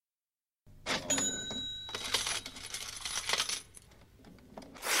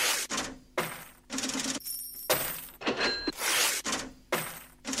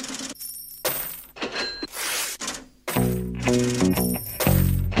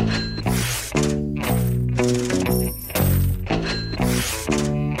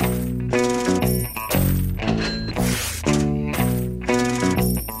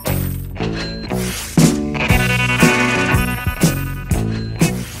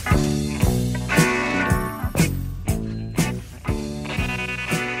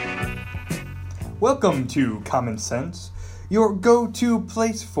Welcome to Common Sense, your go-to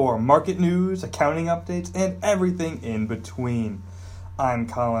place for market news, accounting updates, and everything in between. I'm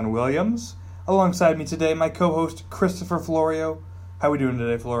Colin Williams. Alongside me today, my co-host Christopher Florio. How are we doing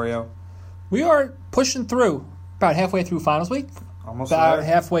today, Florio? We are pushing through, about halfway through finals week. Almost about there.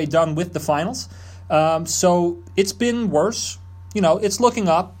 halfway done with the finals. So it's been worse. You know, it's looking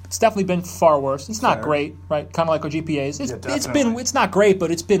up. It's definitely been far worse. It's not Fair. great, right? Kind of like our GPAs. Definitely. It's not great, but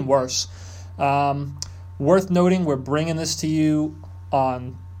it's been worse. Worth noting, we're bringing this to you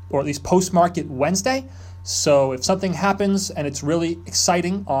on, or at least post-market Wednesday. So if something happens and it's really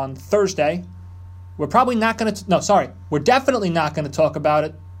exciting on Thursday, we're probably not going to, we're definitely not going to talk about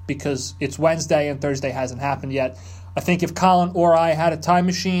it because it's Wednesday and Thursday hasn't happened yet. I think if Colin or I had a time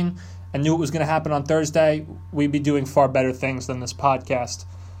machine and knew it was going to happen on Thursday, we'd be doing far better things than this podcast.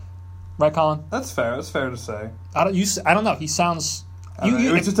 Right, Colin? That's fair. That's fair to say. I don't know. He sounds...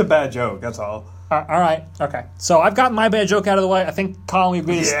 It was just a bad joke, that's all. All right. Okay. So I've gotten my bad joke out of the way. I think, Colin, we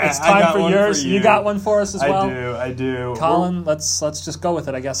agreed it's I time got for one yours. for you. You got one for us as well? I do. Colin, let's just go with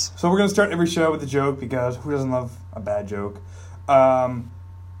it, I guess. So we're going to start every show with a joke because who doesn't love a bad joke?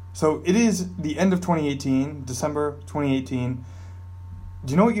 So it is the end of 2018, December 2018.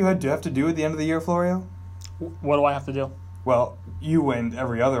 Do you know what you had to have to do at the end of the year, Florio? What do I have to do? Well, you and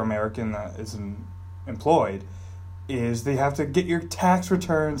every other American that is employed is they have to get your tax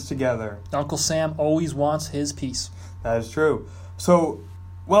returns together. Uncle Sam always wants his piece. That is true. So,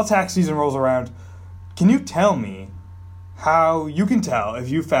 while tax season rolls around, can you tell me how you can tell if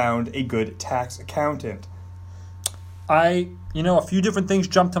you found a good tax accountant? A few different things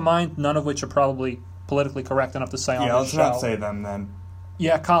jump to mind, none of which are probably politically correct enough to say on this show. Yeah, let's not say them then.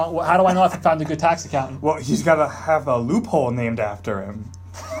 Yeah, Colin, how do I know if I found a good tax accountant? Well, he's got to have a loophole named after him.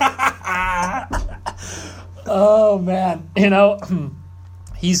 Oh, man.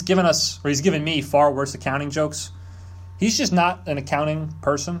 He's given me far worse accounting jokes. He's just not an accounting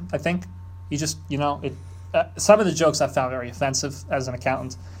person, I think. He just, some of the jokes I found very offensive as an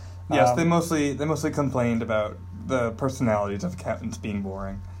accountant. Yes, they mostly complained about the personalities of accountants being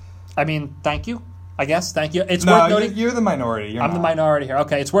boring. I mean, thank you, I guess. Thank you. It's No, worth noting. you're the minority. I'm the minority here.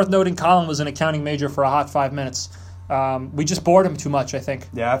 Okay, it's worth noting Colin was an accounting major for a hot 5 minutes. We just bored him too much, I think.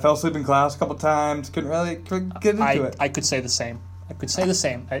 Yeah, I fell asleep in class a couple times. Couldn't get into it. I could say the same.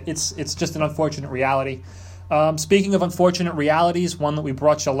 It's just an unfortunate reality. Speaking of unfortunate realities, one that we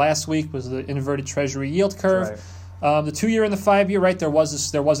brought you last week was the inverted Treasury yield curve. Right. The 2-year and the 5-year, right? There was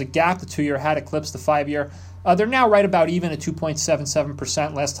a gap. The 2-year had eclipsed the 5-year. They're now right about even at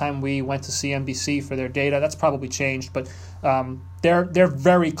 2.77%. Last time we went to CNBC for their data, that's probably changed, but they're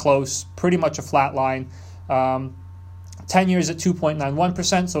very close, pretty much a flat line. 10 years at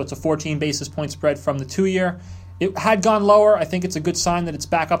 2.91%, so it's a 14 basis point spread from the 2-year. It had gone lower. I think it's a good sign that it's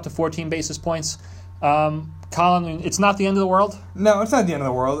back up to 14 basis points. Colin, it's not the end of the world? No, it's not the end of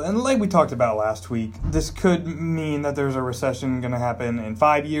the world. And like we talked about last week, this could mean that there's a recession going to happen in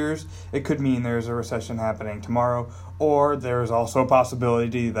 5 years. It could mean there's a recession happening tomorrow. Or there's also a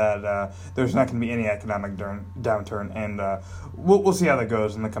possibility that there's not going to be any economic downturn. And we'll see how that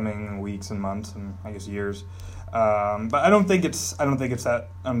goes in the coming weeks and months and I guess years. But I don't think it's the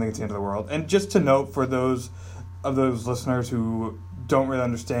end of the world. And just to note for those listeners who don't really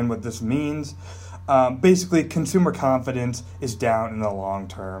understand what this means, basically consumer confidence is down in the long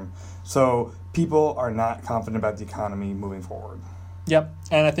term. So people are not confident about the economy moving forward. Yep,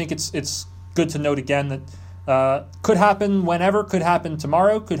 and I think it's good to note again that could happen whenever, could happen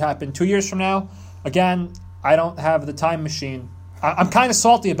tomorrow, could happen 2 years from now. Again, I don't have the time machine. I'm kind of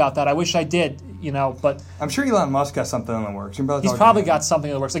salty about that. I wish I did, but... I'm sure Elon Musk has something in the works. He's probably got something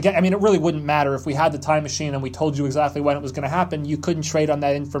in the works. Again, I mean, it really wouldn't matter if we had the time machine and we told you exactly when it was going to happen. You couldn't trade on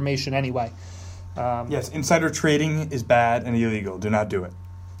that information anyway. Yes, insider trading is bad and illegal. Do not do it.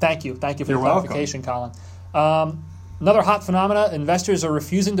 Thank you for the You're clarification, Colin. Another hot phenomena, investors are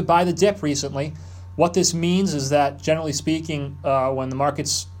refusing to buy the dip recently. What this means is that, generally speaking, when the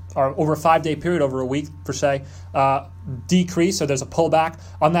markets are over a 5-day period, over a week per se, decrease, so there's a pullback.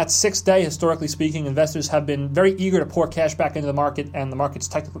 On that 6th day, historically speaking, investors have been very eager to pour cash back into the market, and the markets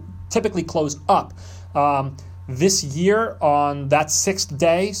typically close up. This year, on that 6th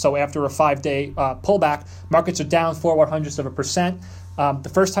day, so after a 5-day pullback, markets are down 0.04%. The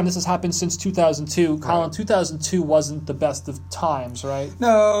first time this has happened since 2002. Right. Colin, 2002 wasn't the best of times, right?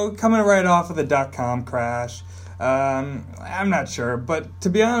 No, coming right off of the dot-com crash. I'm not sure, but to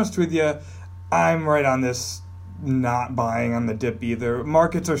be honest with you, I'm right on this not buying on the dip either.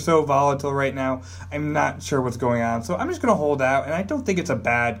 Markets are so volatile right now, I'm not sure what's going on. So I'm just going to hold out, and I don't think it's a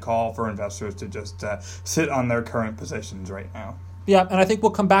bad call for investors to just sit on their current positions right now. Yeah, and I think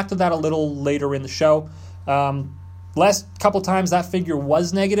we'll come back to that a little later in the show. Last couple times that figure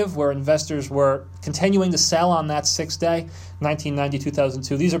was negative, where investors were continuing to sell on that 6-day, 1990,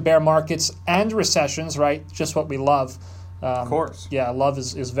 2002. These are bear markets and recessions, right? Just what we love. Of course. Yeah, love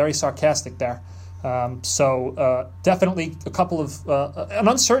is very sarcastic there. So definitely a couple of an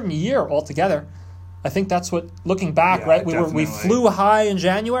uncertain year altogether. I think that's what, looking back, right? We flew high in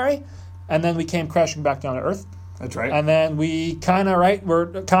January, and then we came crashing back down to earth. That's right. And then we kind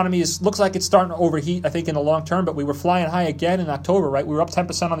of, economy looks like it's starting to overheat, I think, in the long term, but we were flying high again in October, right? We were up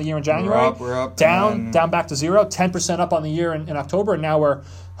 10% on the year in January. We're up. Down back to zero, 10% up on the year in October, and now we're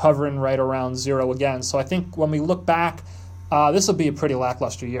hovering right around zero again. So I think when we look back, this will be a pretty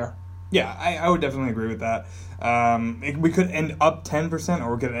lackluster year. Yeah, I would definitely agree with that. We could end up 10%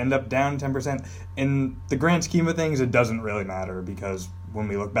 or we could end up down 10%. In the grand scheme of things, it doesn't really matter because when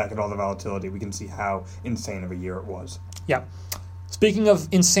we look back at all the volatility, we can see how insane of a year it was. Yeah. Speaking of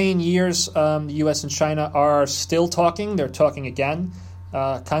insane years, the U.S. and China are still talking. They're talking again,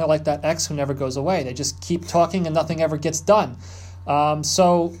 kind of like that ex who never goes away. They just keep talking and nothing ever gets done.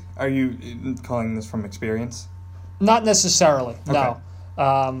 So, are you calling this from experience? Not necessarily, okay.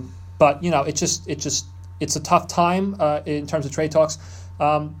 No. But it's a tough time in terms of trade talks.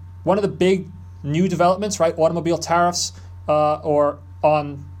 One of the big new developments, right? Automobile tariffs or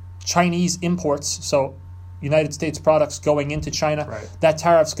on Chinese imports. So United States products going into China. Right. That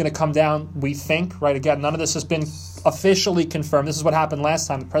tariff's going to come down, we think. Right. Again, none of this has been officially confirmed. This is what happened last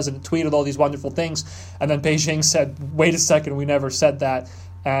time. The president tweeted all these wonderful things, and then Beijing said, "Wait a second, we never said that."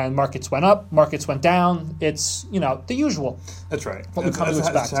 And markets went up, markets went down. It's, the usual. That's right. What we come to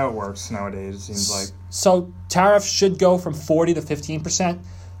expect. That's how it works nowadays, it seems like. So tariffs should go from 40 to 15%.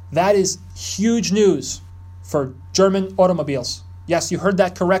 That is huge news for German automobiles. Yes, you heard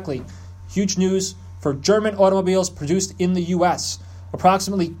that correctly. Huge news for German automobiles produced in the U.S.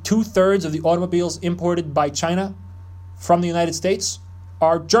 Approximately 2/3 of the automobiles imported by China from the United States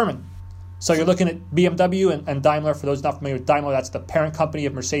are German. So you're looking at BMW and Daimler. For those not familiar with Daimler, that's the parent company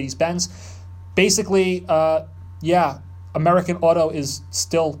of Mercedes-Benz. Basically, American auto is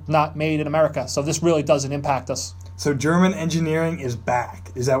still not made in America. So this really doesn't impact us. So German engineering is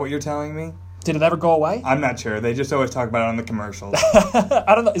back. Is that what you're telling me? Did it ever go away? I'm not sure. They just always talk about it on the commercials.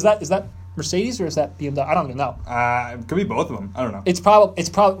 I don't know. Is that Mercedes or is that BMW? I don't even know. It could be both of them. I don't know. It's probably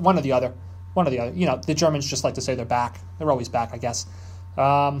one or the other. One or the other. The Germans just like to say they're back. They're always back, I guess.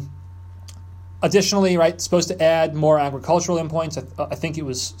 Additionally, right, supposed to add more agricultural inputs. I think it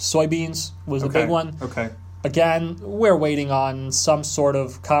was soybeans was the big one. Okay. Again, we're waiting on some sort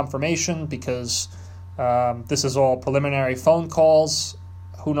of confirmation because this is all preliminary phone calls.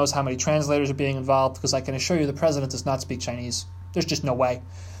 Who knows how many translators are being involved? Because I can assure you the president does not speak Chinese. There's just no way.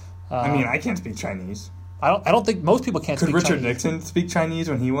 I can't speak Chinese. I don't think most people can't speak Chinese. Could Richard Nixon speak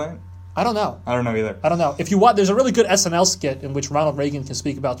Chinese when he went? I don't know. I don't know either. I don't know. If you want, there's a really good SNL skit in which Ronald Reagan can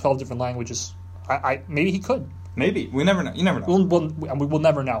speak about 12 different languages. Maybe he could. Maybe. We never know. You never know. We'll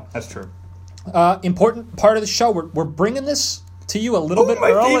never know. That's true. Important part of the show. We're bringing this to you a little bit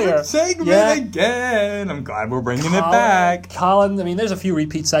my earlier. Favorite segment again. I'm glad we're bringing it back. Colin, there's a few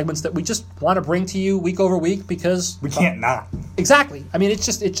repeat segments that we just want to bring to you week over week because we can't not. Exactly. It's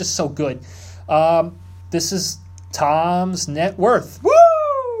just so good. This is Tom's net worth. Woo!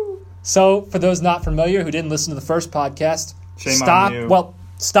 So for those not familiar who didn't listen to the first podcast, Shame on you. Well,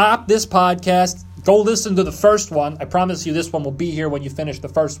 stop this podcast. Go listen to the first one. I promise you this one will be here when you finish the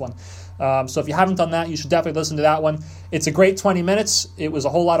first one. So if you haven't done that, you should definitely listen to that one. It's a great 20 minutes. It was a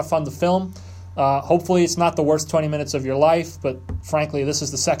whole lot of fun to film. Hopefully it's not the worst 20 minutes of your life, but frankly, this is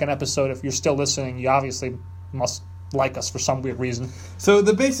the second episode. If you're still listening, you obviously must like us for some weird reason. So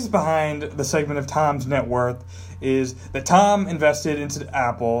the basis behind the segment of Tom's net worth is that Tom invested into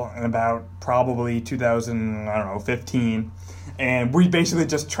Apple in about probably 2015. And we basically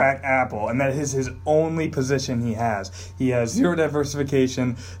just track Apple, and that is his only position he has. He has zero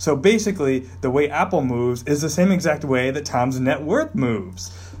diversification. So basically, the way Apple moves is the same exact way that Tom's net worth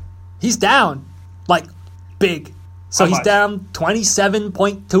moves. He's down, big. So he's down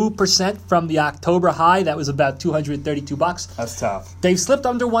 27.2% from the October high. That was about $232. That's tough. They've slipped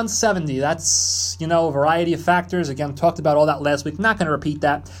under 170. That's, a variety of factors. Again, talked about all that last week. Not going to repeat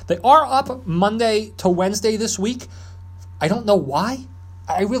that. They are up Monday to Wednesday this week. I don't know why.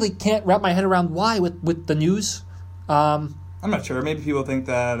 I really can't wrap my head around why with the news. I'm not sure. Maybe people think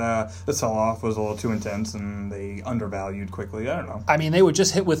that the sell-off was a little too intense and they undervalued quickly. I don't know. They were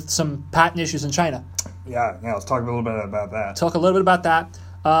just hit with some patent issues in China. Yeah, let's talk a little bit about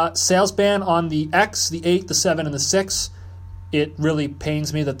that. Sales ban on the X, the 8, the 7, and the 6. it really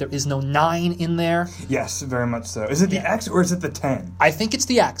pains me that there is no 9 in there. Yes, very much so. Is it the X or is it the 10? I think it's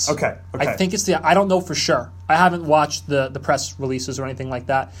the X. Okay. I think it's I don't know for sure. I haven't watched the press releases or anything like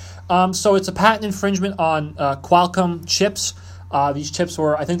that. So it's a patent infringement on Qualcomm chips. These chips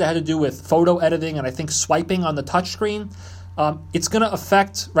I think they had to do with photo editing and I think swiping on the touchscreen. It's going to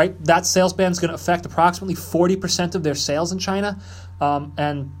affect, right, that sales ban is going to affect approximately 40% of their sales in China.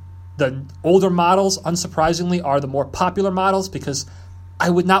 And the older models, unsurprisingly, are the more popular models because I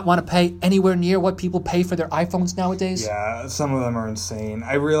would not want to pay anywhere near what people pay for their iPhones nowadays. Yeah, some of them are insane.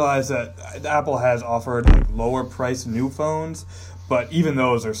 I realize that Apple has offered lower priced new phones, but even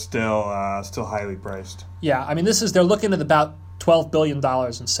those are still highly priced. Yeah, I mean, they're looking at about $12 billion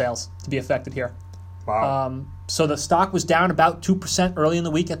in sales to be affected here. Wow. So the stock was down about 2% early in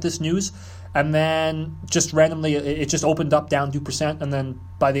the week at this news, and then just randomly it just opened up down 2%, and then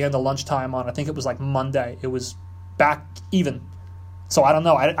by the end of lunchtime on, I think it was like Monday, it was back even. So I don't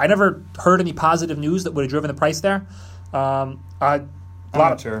know. I never heard any positive news that would have driven the price there. I'm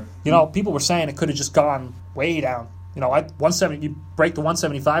not sure. People were saying it could have just gone way down. 170. You break the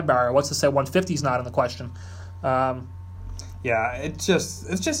 175 barrier. What's to say 150 is not in the question? Yeah, it's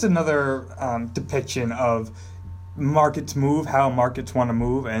just another depiction of markets move, how markets want to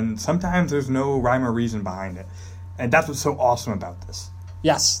move, and sometimes there's no rhyme or reason behind it. And that's what's so awesome about this.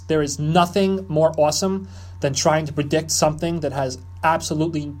 Yes, there is nothing more awesome than trying to predict something that has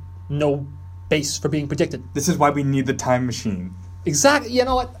absolutely no base for being predicted. This is why we need the time machine. Exactly. You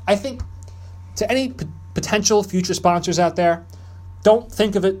know what? I think to any potential future sponsors out there, don't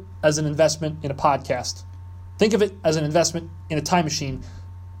think of it as an investment in a podcast. Think of it as an investment in a time machine.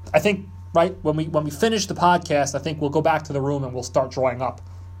 I think, right, when we finish the podcast, I think we'll go back to the room and we'll start drawing up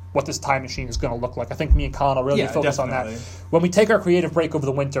what this time machine is going to look like. I think me and Colin will really focus definitely on that. When we take our creative break over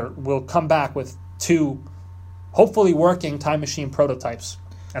the winter, we'll come back with 2 hopefully working time machine prototypes.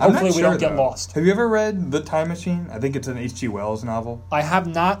 And hopefully we don't get lost. Have you ever read The Time Machine? I think it's an H.G. Wells novel. I have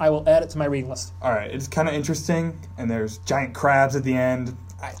not. I will add it to my reading list. All right. It's kind of interesting, and there's giant crabs at the end.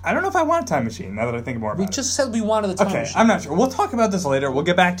 I don't know if I want a time machine, now that I think more about it. We just said we wanted a time machine. I'm not sure. We'll talk about this later. We'll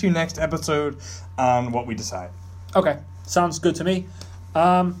get back to you next episode on what we decide. Okay. Sounds good to me.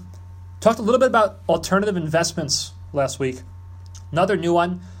 Talked a little bit about alternative investments last week. Another new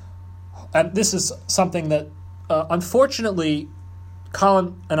one. And this is something that, unfortunately,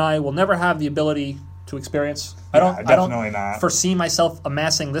 Colin and I will never have the ability to experience. I don't foresee myself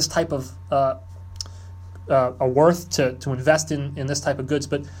amassing this type of a worth to invest in this type of goods.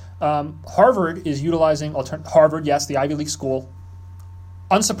 But Harvard is utilizing Harvard, yes, the Ivy League school.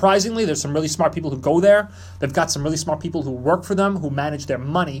 Unsurprisingly, there's some really smart people who go there. They've got some really smart people who work for them, who manage their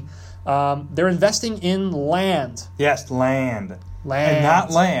money. They're investing in land. Yes, land.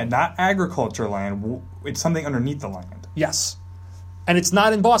 And not agriculture land. It's something underneath the land. Yes. And it's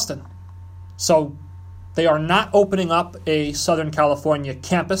not in Boston. So they are not opening up a Southern California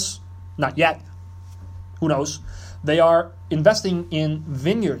campus. Not yet. Who knows? They are investing in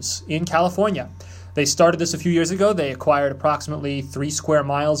vineyards in California. They started this a few years ago. They acquired approximately 3 square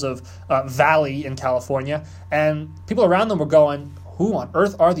miles of valley in California. And people around them were going, who on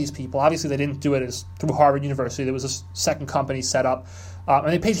earth are these people? Obviously, they didn't do it as through Harvard University. There was a second company set up. And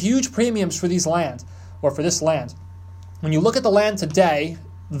they paid huge premiums for this land. When you look at the land today,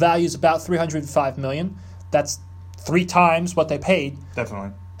 the value is about $305 million. That's 3 times what they paid.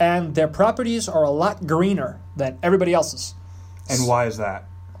 Definitely. And their properties are a lot greener than everybody else's. And why is that?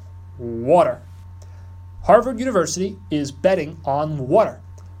 Water. Harvard University is betting on water.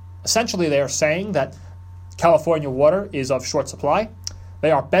 Essentially, they are saying that California water is of short supply.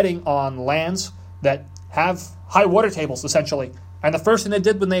 They are betting on lands that have high water tables, essentially. And the first thing they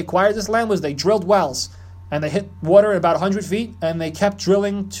did when they acquired this land was they drilled wells. And they hit water at about 100 feet, and they kept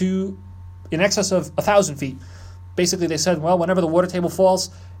drilling to in excess of 1,000 feet. Basically, they said, well, whenever the water table falls,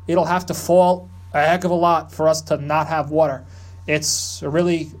 it'll have to fall a heck of a lot for us to not have water. It's a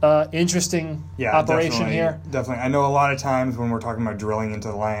really interesting operation here. Definitely. I know a lot of times when we're talking about drilling into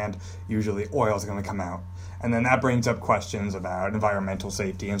the land, usually oil is going to come out. And then that brings up questions about environmental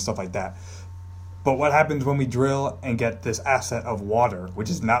safety and stuff like that. But what happens when we drill and get this asset of water, which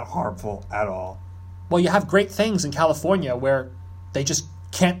is not harmful at all? Well, you have great things in California where they just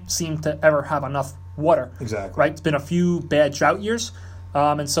can't seem to ever have enough water. Exactly. Right? It's been a few bad drought years.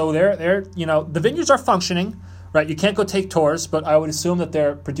 And so they're the vineyards are functioning. Right? You can't go take tours, but I would assume that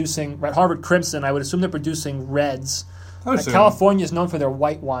they're producing, right, Harvard Crimson, I would assume they're producing reds. California is known for their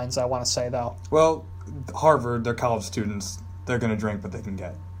white wines, I want to say, though. Well, Harvard, they're college students. They're going to drink what they can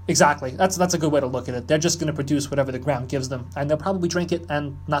get. Exactly. That's a good way to look at it. They're just going to produce whatever the ground gives them, and they'll probably drink it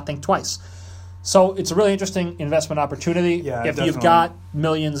and not think twice. So it's a really interesting investment opportunity. Yeah, if definitely. you've got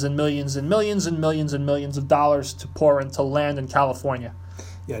millions and millions and millions and millions and millions of dollars to pour into land in California.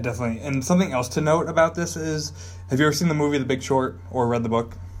 Yeah, definitely. And something else to note about this is, have you ever seen the movie The Big Short or read the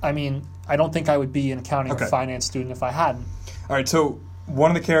book? I mean, I don't think I would be an accounting Okay. or finance student if I hadn't. All right, so one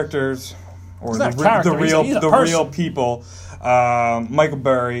of the characters, or He's the, not a character, the real he's a the person. real people, Michael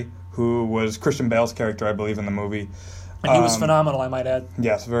Burry, who was Christian Bale's character, I believe, in the movie. And he was phenomenal, I might add.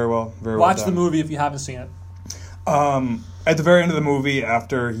 Yes, very well done. Watch the movie if you haven't seen it. At the very end of the movie,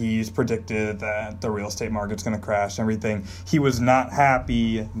 after he's predicted that the real estate market's going to crash and everything, he was not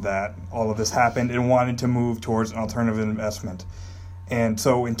happy that all of this happened and wanted to move towards an alternative investment. And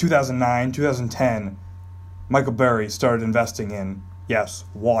so in 2009, 2010, Michael Burry started investing in, yes,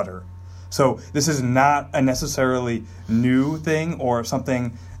 water. So this is not a necessarily new thing or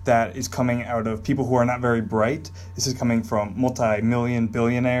something that is coming out of people who are not very bright. This is coming from multi-million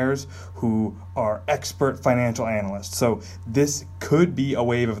billionaires who are expert financial analysts. So this could be a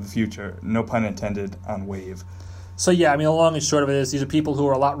wave of the future. No pun intended on wave. So yeah, I mean, the long and short of it is these are people who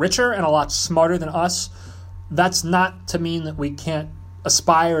are a lot richer and a lot smarter than us. That's not to mean that we can't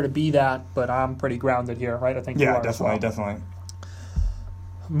aspire to be that, but I'm pretty grounded here, right? I think you Yeah, are as well. definitely.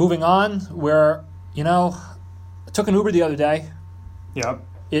 Moving on, where, I took an Uber the other day. Yep.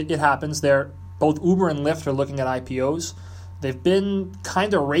 It happens. Both Uber and Lyft are looking at IPOs. They've been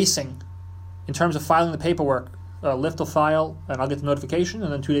kind of racing in terms of filing the paperwork. Lyft will file, and I'll get the notification,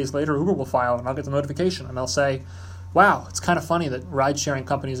 and then 2 days later, Uber will file, and I'll get the notification, and they'll say, wow, it's kind of funny that ride-sharing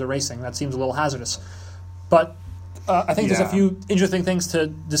companies are racing. That seems a little hazardous. But I think there's a few interesting things to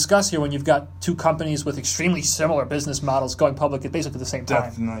discuss here when you've got two companies with extremely similar business models going public at basically the same time.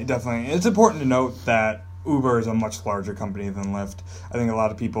 Definitely. It's important to note that Uber is a much larger company than Lyft. I think a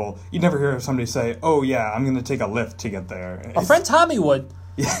lot of people, you never hear somebody say, oh yeah, I'm going to take a Lyft to get there. Our friend Tommy would.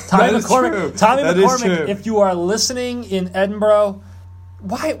 Yeah, Tommy that is McCormick. true. Tommy That is McCormick, true. if you are listening in Edinburgh,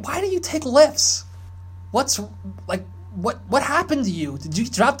 why do you take Lyfts? What happened to you? Did you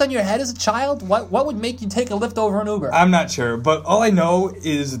drop on your head as a child? What would make you take a Lyft over an Uber? I'm not sure, but all I know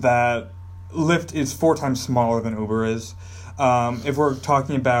is that Lyft is 4 times smaller than Uber is. If we're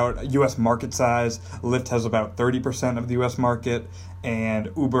talking about U.S. market size, Lyft has about 30% of the U.S. market, and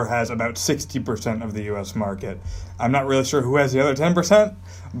Uber has about 60% of the U.S. market. I'm not really sure who has the other 10%,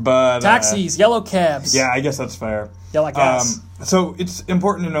 but... Taxis, yellow cabs. Yeah, I guess that's fair. Yellow gas. So it's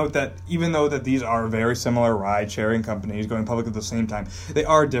important to note that even though that these are very similar ride-sharing companies going public at the same time, they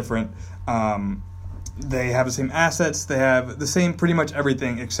are different. They have the same assets. They have the same pretty much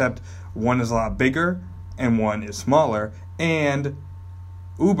everything, except one is a lot bigger and one is smaller. And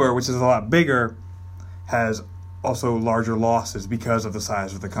Uber, which is a lot bigger, has also larger losses because of the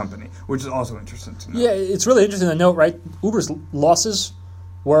size of the company, which is also interesting to know. Yeah, it's really interesting to note, right? Uber's losses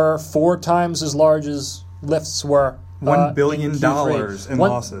were 4 times as large as Lyft's were. $1 billion in Q3. in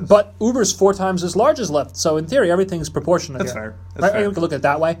losses. But Uber's 4 times as large as Lyft. So in theory, everything's proportionate. That's here. fair. That's Right? fair. We can look at it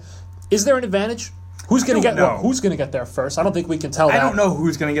that way. Is there an advantage? Who's going to don't know. Who's going to get there first? I don't think we can tell that. I don't know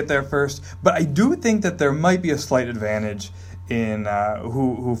who's going to get there first, but I do think that there might be a slight advantage in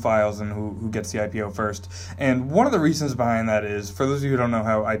who files and who gets the IPO first. And one of the reasons behind that is, for those of you who don't know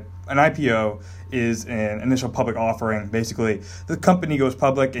how an IPO is an initial public offering. Basically, the company goes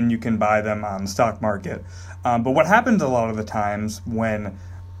public and you can buy them on the stock market. But what happens a lot of the times when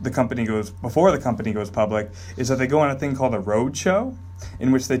before the company goes public is that they go on a thing called a roadshow,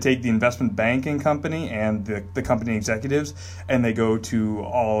 in which they take the investment banking company and the company executives, and they go to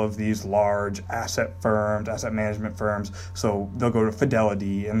all of these large asset management firms. So they'll go to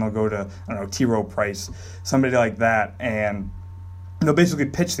Fidelity and they'll go to, T. Rowe Price, somebody like that, and they'll basically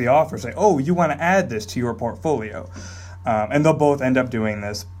pitch the offer, say, oh, you want to add this to your portfolio. And they'll both end up doing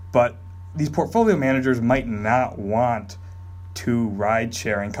this, but these portfolio managers might not want 2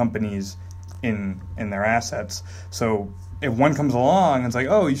 ride-sharing companies in their assets. So if one comes along and it's like,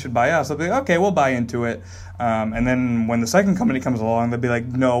 oh, you should buy us, they'll be like, okay, we'll buy into it. And then when the second company comes along, they'll be like,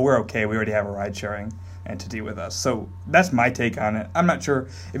 no, we're okay. We already have a ride-sharing entity with us. So that's my take on it. I'm not sure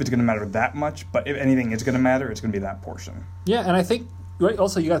if it's going to matter that much, but if anything is going to matter, it's going to be that portion. Yeah, and I think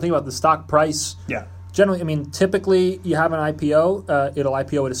also you got to think about the stock price. Yeah. Generally, typically you have an IPO, it'll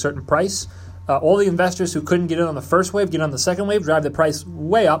IPO at a certain price. All the investors who couldn't get in on the first wave get on the second wave, drive the price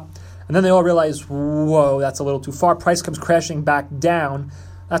way up, and then they all realize, whoa, that's a little too far. Price comes crashing back down.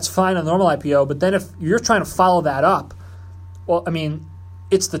 That's fine on a normal IPO, but then if you're trying to follow that up, well,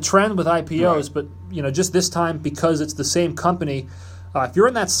 it's the trend with IPOs, right. But just this time, because it's the same company, if you're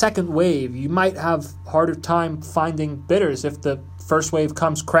in that second wave, you might have harder time finding bidders if the first wave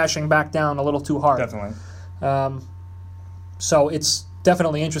comes crashing back down a little too hard. Definitely. So it's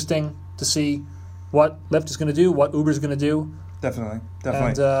definitely interesting to see what Lyft is going to do, what Uber is going to do. Definitely.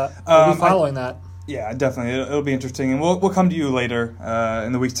 And we'll be following that. Yeah, definitely. It'll be interesting, and we'll come to you later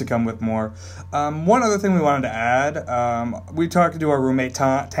in the weeks to come with more. One other thing we wanted to add, we talked to our roommate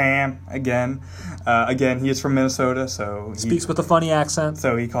Tam again. Again, he is from Minnesota, so speaks with a funny accent.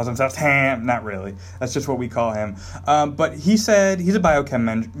 So he calls himself Tam. Not really. That's just what we call him. But he said he's a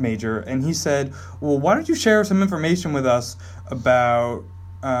biochem major, and he said, well, why don't you share some information with us about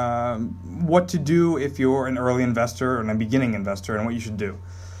what to do if you're an early investor or a beginning investor, and what you should do.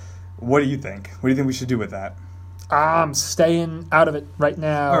 What do you think? What do you think we should do with that? I'm staying out of it right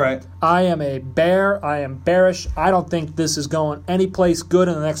now. All right. I am a bear. I am bearish. I don't think this is going any place good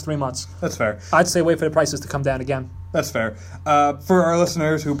in the next 3 months. That's fair. I'd say wait for the prices to come down again. That's fair. For our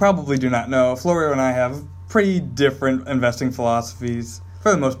listeners who probably do not know, Florio and I have pretty different investing philosophies for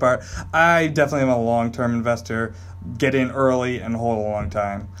the most part. I definitely am a long-term investor. Get in early and hold a long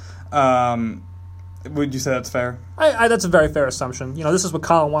time. Would you say that's fair? That's a very fair assumption. This is what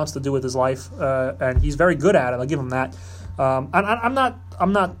Colin wants to do with his life, and he's very good at it. I'll give him that. I'm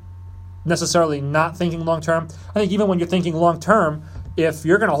not necessarily not thinking long term. I think even when you're thinking long term, if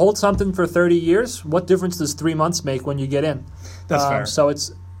you're going to hold something for 30 years, what difference does 3 months make when you get in? That's fair. So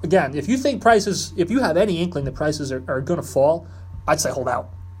it's, again, if you have any inkling that prices are going to fall, I'd say hold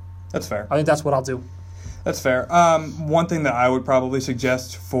out. That's fair. I think that's what I'll do. That's fair. One thing that I would probably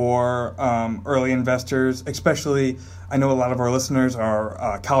suggest for early investors, especially, I know a lot of our listeners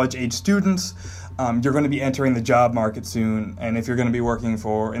are college-age students. You're going to be entering the job market soon, and if you're going to be working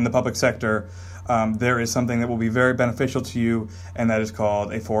in the public sector, there is something that will be very beneficial to you, and that is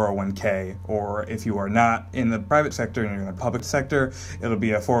called a 401k. Or if you are not in the private sector and you're in the public sector, it'll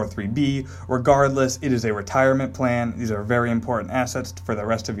be a 403b. Regardless, it is a retirement plan. These are very important assets for the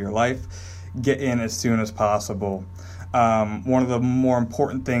rest of your life. Get in as soon as possible. One of the more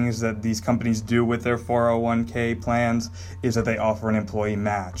important things that these companies do with their 401k plans is that they offer an employee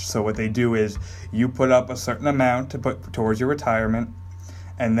match. So what they do is you put up a certain amount to put towards your retirement,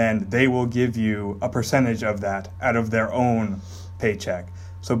 and then they will give you a percentage of that out of their own paycheck.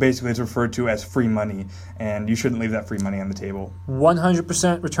 So basically it's referred to as free money, and you shouldn't leave that free money on the table.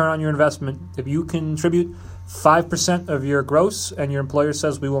 100% return on your investment. If you contribute 5% of your gross and your employer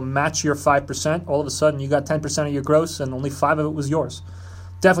says we will match your 5%, all of a sudden you got 10% of your gross and only 5 of it was yours.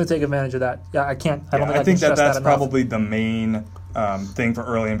 Definitely take advantage of that. Yeah, I don't think I can stress that's that enough. probably the main thing for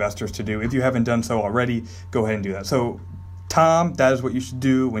early investors to do. If you haven't done so already, go ahead and do that. So, Tom, that is what you should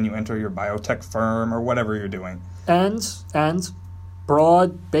do when you enter your biotech firm or whatever you're doing. And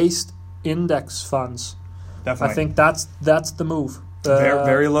broad-based index funds. Definitely. I think that's the move.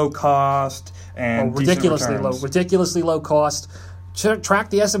 Very low cost and ridiculously low cost. Track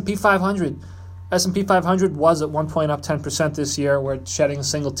the S&P 500. S&P 500 was at one point up 10% this year. We're shedding a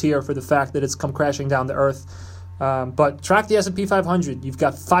single tear for the fact that it's come crashing down to earth. But track the S&P 500. You've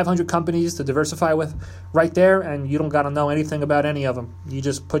got 500 companies to diversify with right there, and you don't got to know anything about any of them. You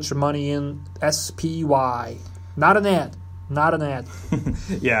just put your money in SPY. Not an ad.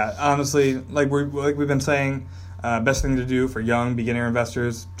 Yeah, honestly, like we've been saying, best thing to do for young beginner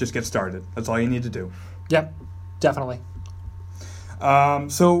investors, just get started. That's all you need to do. Yep, definitely.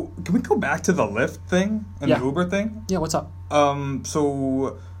 So can we go back to the Lyft thing and the Uber thing? Yeah, what's up?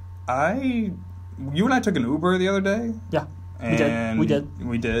 So you and I took an Uber the other day. Yeah. And we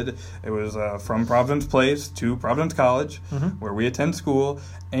did. It was from Providence Place to Providence College, where we attend school,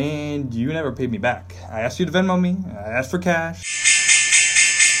 and you never paid me back. I asked you to Venmo me. I asked for cash.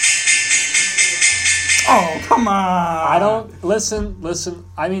 Oh, come on! I don't listen.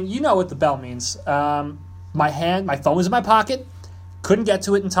 I mean, you know what the bell means. My phone was in my pocket. Couldn't get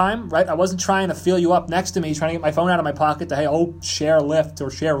to it in time, right? I wasn't trying to feel you up next to me, trying to get my phone out of my pocket to share Lyft or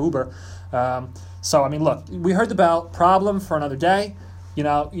share Uber. So, I mean, look, we heard the bell. Problem for another day.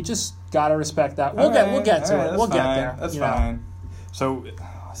 You just got to respect that. We'll get to it. We'll get there. That's fine. So,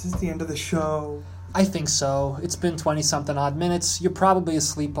 is this the end of the show? I think so. It's been 20-something odd minutes. You're probably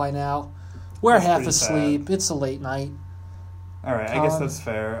asleep by now. We're half asleep. It's a late night. All right. I guess that's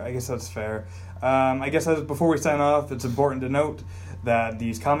fair. Before we sign off, it's important to note that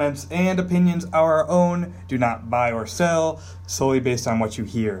these comments and opinions are our own. Do not buy or sell solely based on what you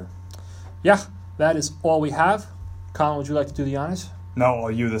hear. Yeah. That is all we have. Colin, would you like to do the honors? No,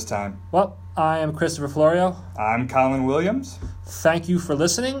 you this time. Well, I am Christopher Florio. I'm Colin Williams. Thank you for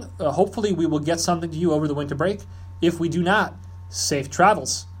listening. Hopefully we will get something to you over the winter break. If we do not, safe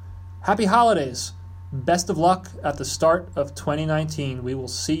travels. Happy holidays. Best of luck at the start of 2019. We will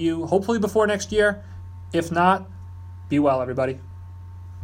see you hopefully before next year. If not, be well, everybody.